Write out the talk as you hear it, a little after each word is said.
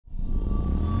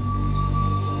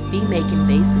Beat Making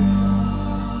Basics.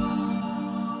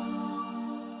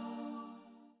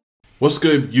 What's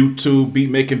good, YouTube? Beat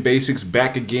Making Basics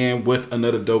back again with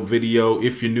another dope video.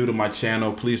 If you're new to my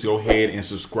channel, please go ahead and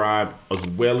subscribe, as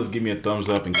well as give me a thumbs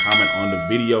up and comment on the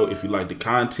video if you like the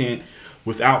content.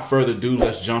 Without further ado,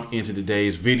 let's jump into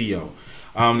today's video.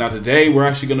 Now today we're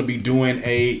actually going to be doing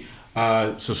a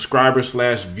subscriber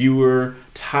 / viewer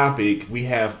topic. We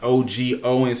have OG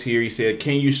Owens here. He said,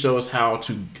 can you show us how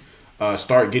to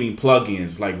start getting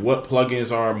plugins? Like, what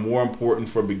plugins are more important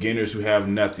for beginners who have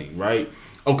nothing, right?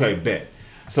 Okay, bet.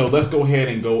 So let's go ahead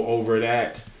and go over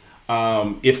that.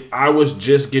 If I was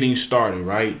just getting started,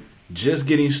 right? Just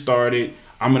getting started,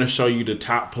 I'm going to show you the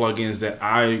top plugins that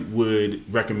I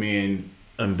would recommend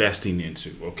investing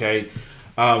into, okay?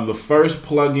 The first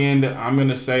plugin that I'm going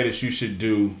to say that you should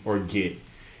do or get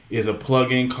is a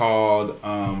plugin called,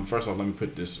 first off, let me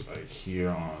put this right here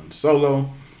on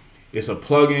solo. It's a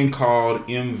plugin called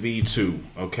MV2,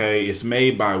 okay? It's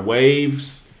made by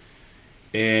Waves.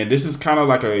 And this is kind of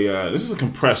like a, this is a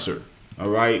compressor, all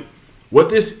right? What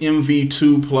this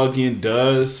MV2 plugin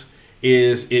does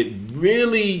is it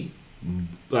really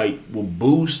will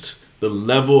boost the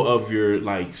level of your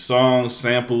songs,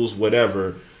 samples,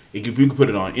 whatever. You can put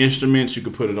it on instruments, you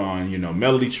could put it on,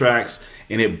 melody tracks,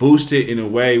 and it boosts it in a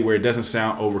way where it doesn't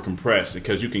sound over compressed,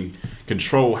 because you can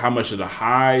control how much of the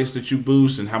highs that you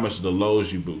boost and how much of the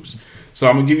lows you boost. So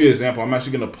I'm gonna give you an example. I'm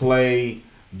actually gonna play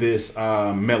this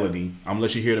melody. I'm gonna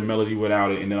let you hear the melody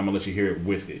without it, and then I'm gonna let you hear it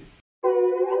with it.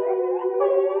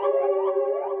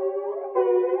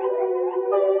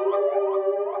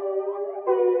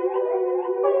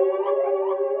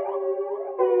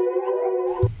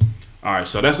 All right,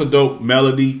 so that's a dope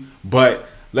melody, but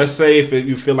let's say if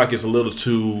you feel like it's a little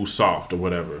too soft or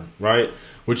whatever, right?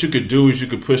 What you could do is you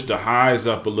could push the highs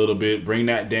up a little bit, bring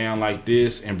that down like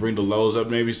this, and bring the lows up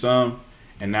maybe some.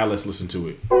 And now let's listen to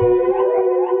it.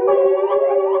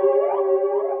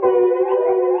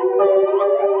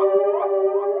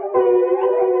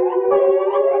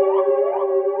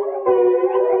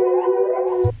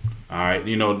 All right,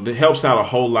 it helps out a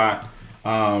whole lot.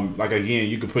 Like, again,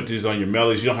 you can put these on your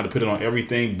melodies. You don't have to put it on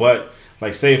everything, but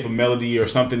like, say if a melody or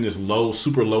something is low,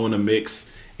 super low in the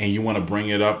mix, and you want to bring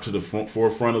it up to the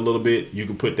forefront a little bit, you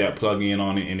can put that plugin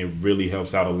on it, and it really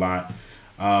helps out a lot.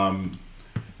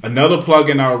 Another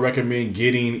plugin I would recommend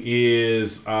getting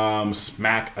is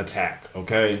Smack Attack.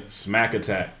 Okay, Smack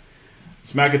Attack.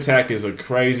 Smack Attack is a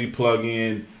crazy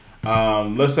plugin.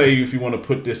 Let's say if you want to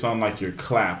put this on like your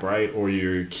clap, right, or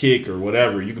your kick or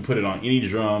whatever, you can put it on any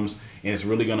drums, and it's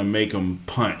really gonna make them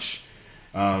punch.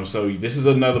 So this is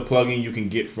another plugin you can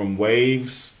get from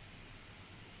Waves.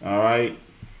 All right,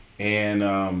 and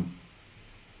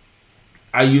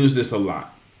I use this a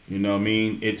lot. You know what I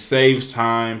mean? It saves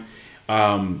time.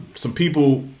 Some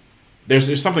people,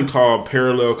 there's something called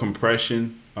parallel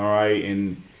compression. All right,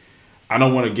 and I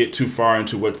don't want to get too far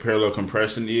into what parallel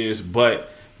compression is, but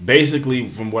basically,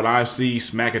 from what I see,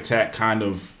 Smack Attack kind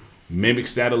of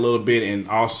mimics that a little bit, and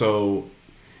also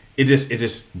it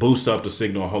just boosts up the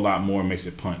signal a whole lot more and makes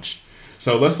it punch.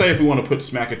 So let's say if we want to put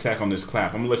Smack Attack on this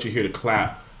clap, I'm gonna let you hear the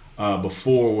clap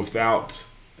before, without,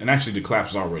 and actually the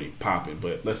clap's already popping,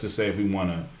 but let's just say if we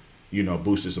want to,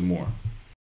 boost it some more.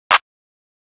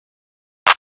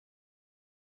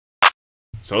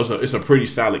 So it's a pretty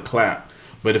solid clap.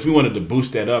 But if we wanted to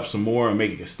boost that up some more and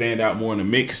make it stand out more in the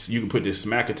mix, you can put this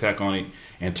Smack Attack on it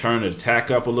and turn the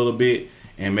attack up a little bit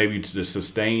and maybe to the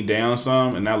sustain down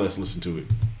some. And now let's listen to it.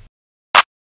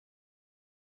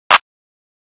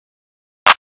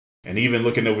 And even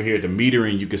looking over here at the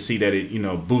metering, you can see that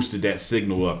it, boosted that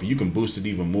signal up. You can boost it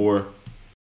even more.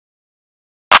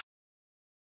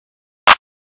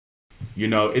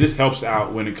 It just helps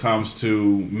out when it comes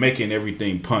to making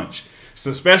everything punch. So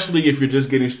especially if you're just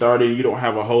getting started, you don't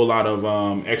have a whole lot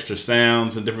of extra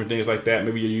sounds and different things like that.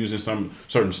 Maybe you're using some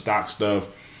certain stock stuff.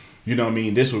 You know what I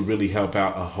mean? This would really help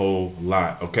out a whole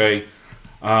lot, okay?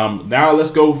 Now let's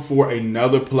go for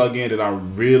another plugin that I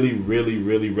really, really,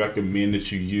 really recommend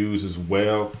that you use as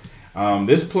well.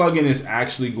 This plugin is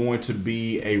actually going to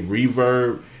be a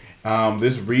reverb.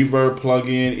 This reverb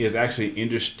plugin is actually an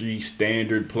industry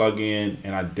standard plugin,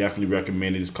 and I definitely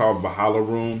recommend it. It's called Valhalla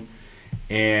Room,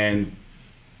 and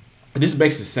this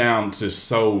makes it sound just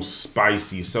so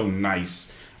spicy, so nice.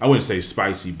 I wouldn't say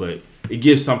spicy, but it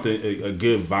gives something, a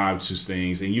good vibe to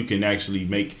things, and you can actually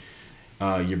make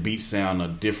your beat sound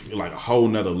a whole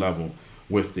nother level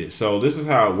with this. So this is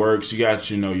how it works. You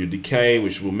got your decay,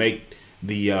 which will make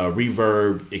the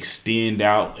reverb extend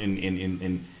out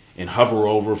and hover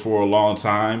over for a long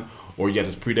time, or you got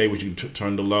this predate, which you can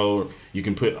turn to low. You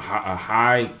can put a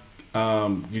high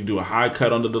You can do a high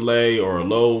cut on the delay or a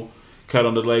low cut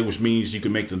on the delay, which means you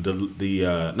can make the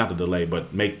not the delay,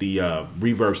 but make the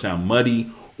reverb sound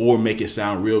muddy or make it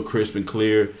sound real crisp and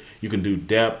clear. You can do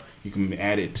depth. You can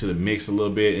add it to the mix a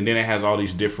little bit, and then it has all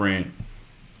these different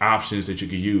options that you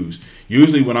can use.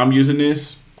 Usually when I'm using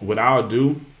this, what I'll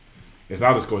do is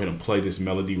I'll just go ahead and play this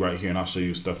melody right here, and I'll show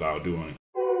you stuff that I'll do on it.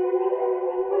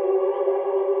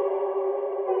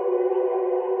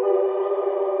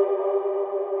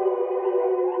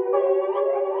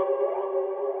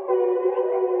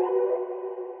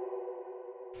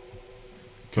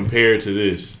 Compared to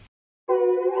this.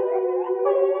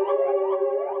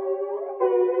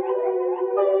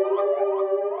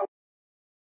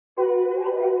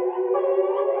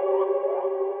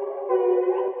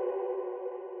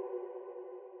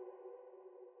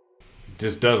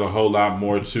 Just does a whole lot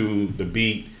more to the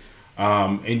beat.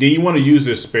 And then you want to use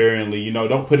this sparingly. You know,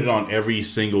 don't put it on every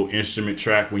single instrument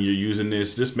track when you're using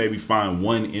this. Just maybe find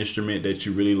one instrument that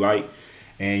you really like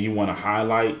and you want to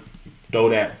highlight. Throw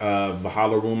that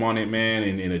Valhalla room on it, man,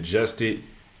 and adjust it.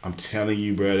 I'm telling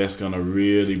you, bro, that's going to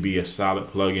really be a solid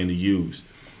plugin to use.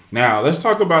 Now, let's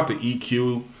talk about the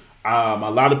EQ.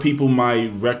 A lot of people might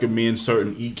recommend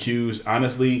certain EQs.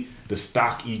 Honestly, the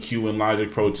stock EQ in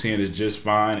Logic Pro 10 is just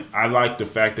fine. I like the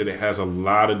fact that it has a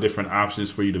lot of different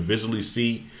options for you to visually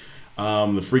see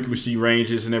the frequency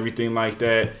ranges and everything like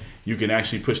that. You can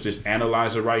actually push this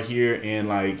analyzer right here and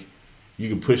like you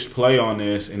can push play on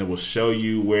this and it will show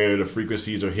you where the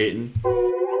frequencies are hitting.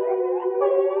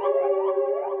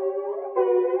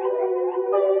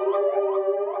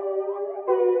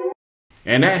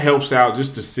 And that helps out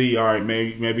just to see, all right,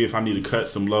 maybe if I need to cut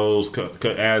some lows,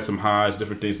 add some highs,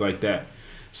 different things like that.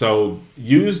 So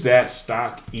use that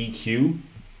stock EQ.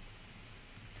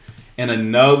 And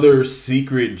another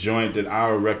secret joint that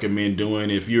I would recommend doing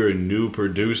if you're a new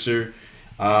producer,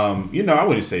 you know, I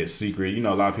wouldn't say it's secret. You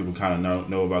know, a lot of people kind of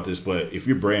know about this, but if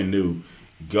you're brand new,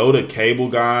 go to Cable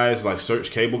Guys, like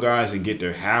search Cable Guys and get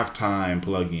their halftime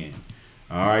plugin.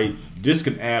 All right, this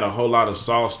can add a whole lot of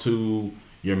sauce to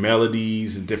your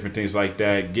melodies and different things like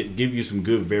that. Give you some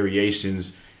good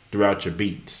variations throughout your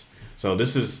beats. So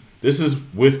this is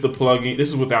with the plugin. This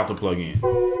is without the plugin.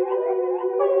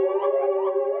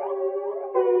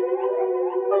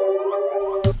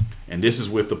 And this is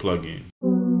with the plugin.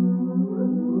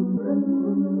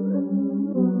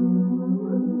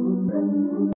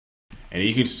 And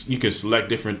you can select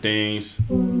different things.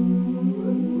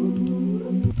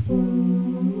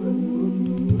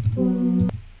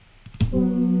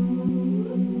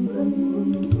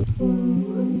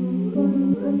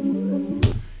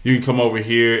 You can come over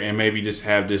here and maybe just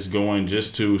have this going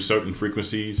just to certain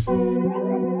frequencies.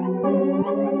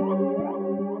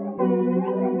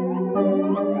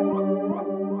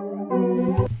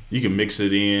 You can mix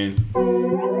it in.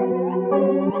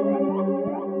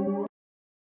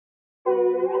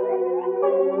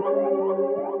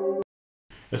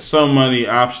 There's so many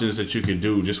options that you can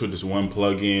do just with this one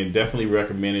plugin. Definitely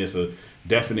recommend it. It's a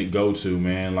definite go-to,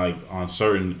 man, like on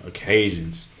certain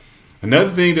occasions. Another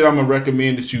thing that I'm gonna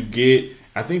recommend that you get,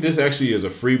 I think this actually is a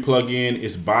free plugin.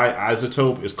 It's by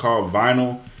Isotope. It's called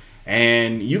Vinyl,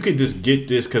 and you can just get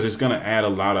this because it's gonna add a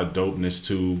lot of dopeness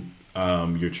to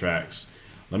your tracks.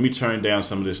 Let me turn down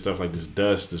some of this stuff like this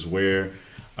dust, this wear.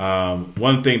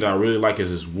 One thing that I really like is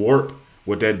this warp.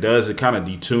 What that does, it kind of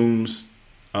detunes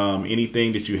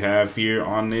anything that you have here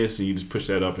on this, and you just push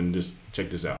that up and just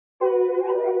check this out.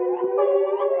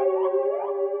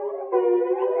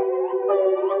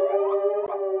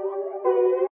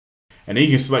 And then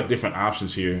you can select different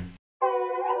options here.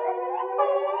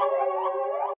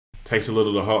 Takes a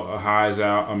little of the highs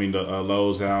out, I mean the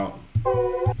lows out.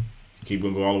 Keep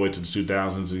them go all the way to the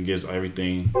 2000s and gets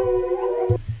everything.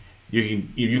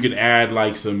 You can add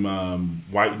like some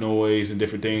white noise and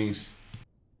different things.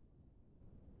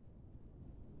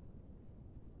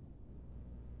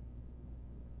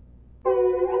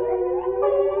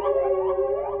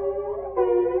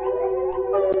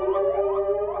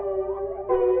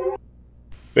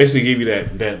 Basically give you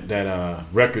that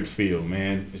record feel,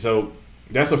 man. So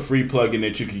that's a free plugin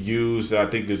that you could use that I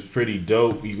think is pretty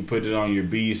dope. You can put it on your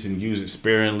beats and use it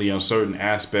sparingly on certain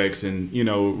aspects, and you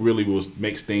know, really will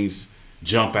makes things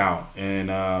jump out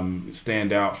and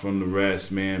stand out from the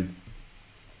rest, man.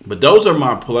 But those are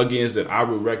my plugins that I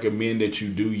would recommend that you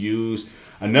do use.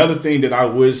 Another thing that I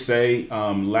would say,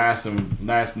 last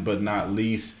but not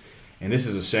least, and this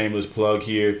is a shameless plug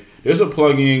here. There's a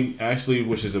plugin actually,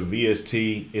 which is a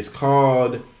VST. It's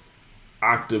called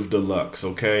Octave Deluxe,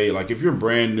 okay? Like if you're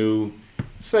brand new,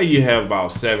 say you have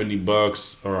about 70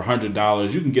 bucks or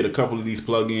 $100, you can get a couple of these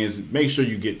plugins. Make sure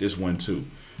you get this one too,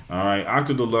 All right,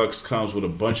 Octave Deluxe comes with a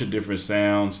bunch of different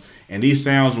sounds, and these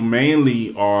sounds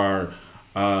mainly are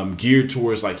geared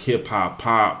towards like hip hop,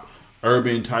 pop,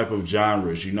 urban type of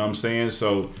genres. You know what I'm saying?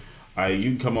 So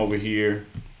you can come over here.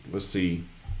 Let's see.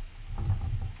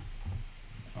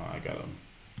 I gotta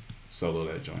solo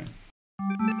that joint.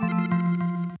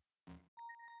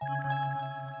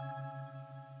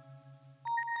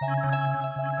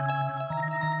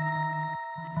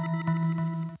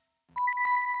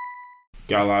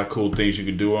 Got a lot of cool things you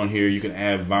can do on here. You can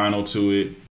add vinyl to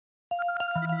it.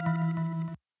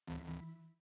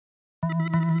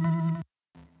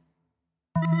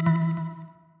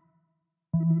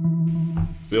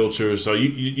 Filters. So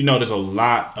you know there's a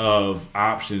lot of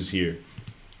options here.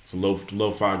 It's a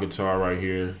lo-fi guitar right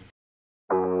here.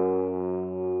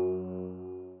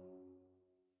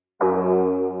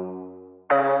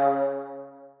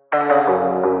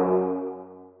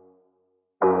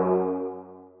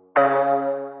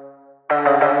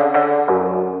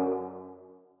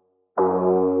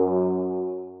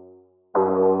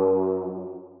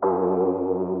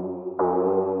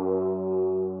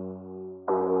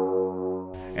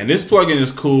 And this plugin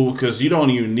is cool because you don't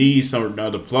even need some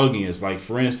other plugins. Like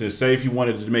for instance, say if you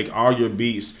wanted to make all your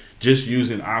beats just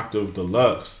using Octave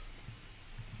Deluxe,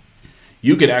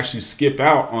 you could actually skip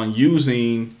out on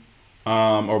using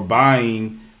or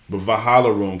buying the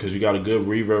Valhalla Room because you got a good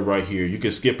reverb right here. You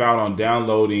can skip out on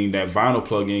downloading that vinyl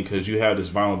plugin because you have this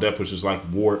vinyl depth, which is like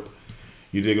warp.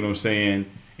 You dig what I'm saying?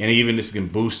 And even this can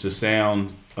boost the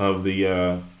sound of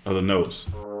the notes.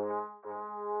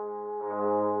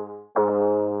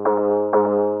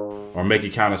 Or make it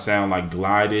kind of sound like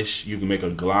glide-ish. You can make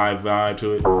a glide vibe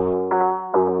to it.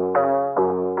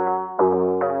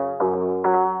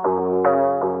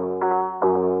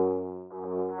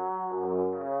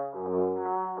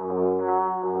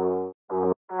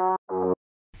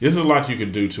 There's a lot you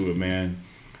can do to it, man.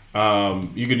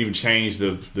 You can even change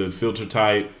the filter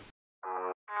type.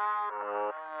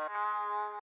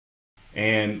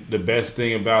 And the best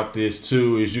thing about this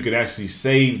too is you can actually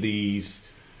save these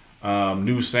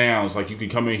new sounds. Like you can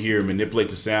come in here, manipulate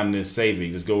the sound, and then save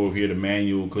it. Just go over here to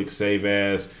manual, click save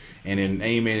as, and then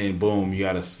name it, and boom, you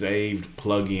got a saved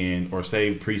plugin or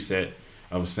saved preset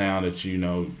of a sound that you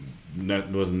know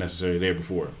wasn't necessarily there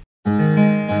before.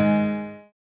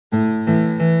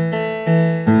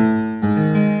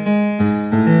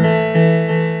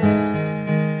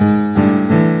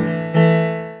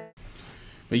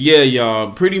 But yeah,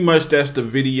 y'all, pretty much that's the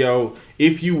video.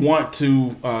 If you want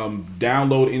to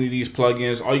download any of these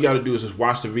plugins, all you got to do is just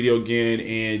watch the video again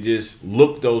and just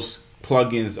look those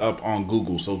plugins up on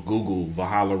Google. So Google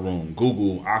Valhalla Room,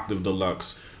 Google Octave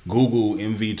Deluxe, Google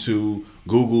MV2,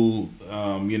 Google,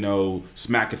 you know,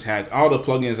 Smack Attack, all the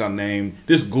plugins I named.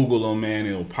 Just Google them, man,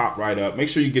 it'll pop right up. Make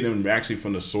sure you get them actually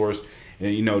from the source.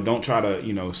 And, you know, don't try to,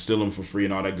 you know, steal them for free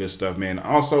and all that good stuff, man.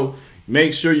 Also,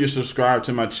 make sure you're subscribed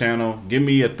to my channel. Give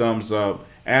me a thumbs up.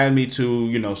 Add me to,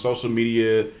 you know, social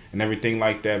media and everything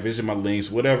like that. Visit my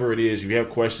links, whatever it is. If you have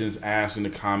questions, ask in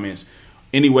the comments.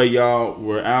 Anyway, y'all,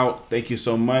 we're out. Thank you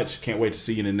so much. Can't wait to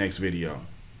see you in the next video.